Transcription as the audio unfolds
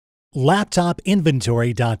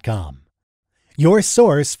LaptopInventory.com, your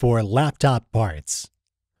source for laptop parts.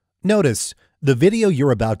 Notice, the video you're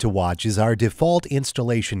about to watch is our default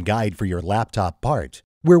installation guide for your laptop part.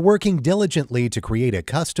 We're working diligently to create a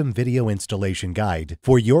custom video installation guide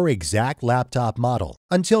for your exact laptop model.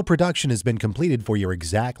 Until production has been completed for your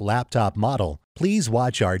exact laptop model, please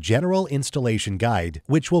watch our general installation guide,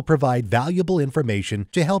 which will provide valuable information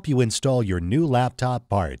to help you install your new laptop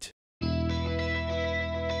part.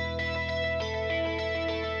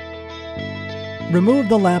 Remove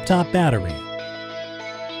the laptop battery.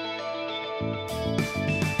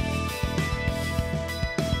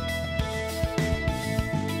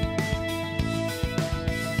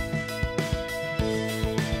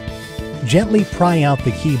 Gently pry out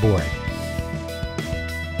the keyboard.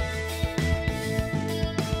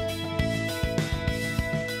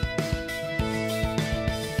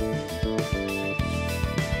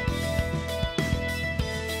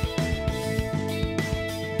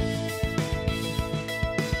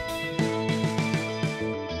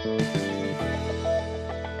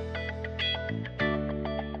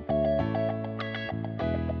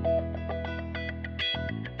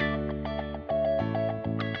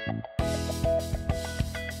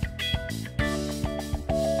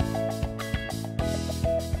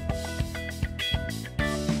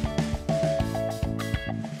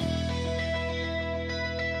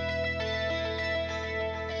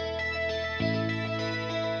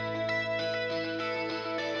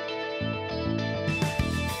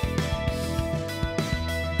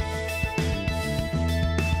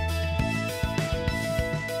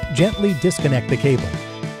 Gently disconnect the cable.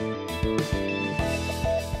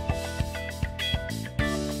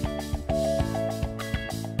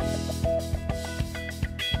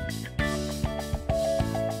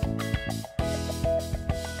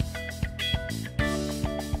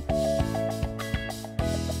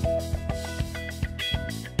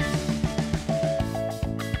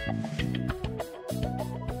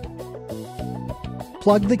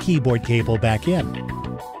 Plug the keyboard cable back in.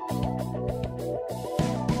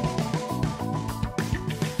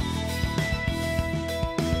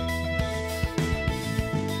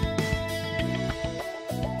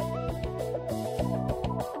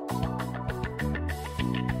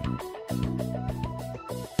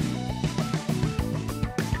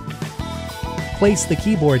 Place the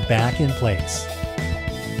keyboard back in place.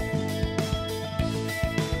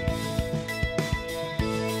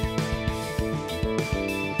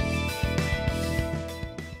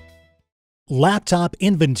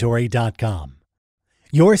 LaptopInventory.com,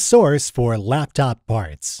 your source for laptop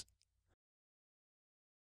parts.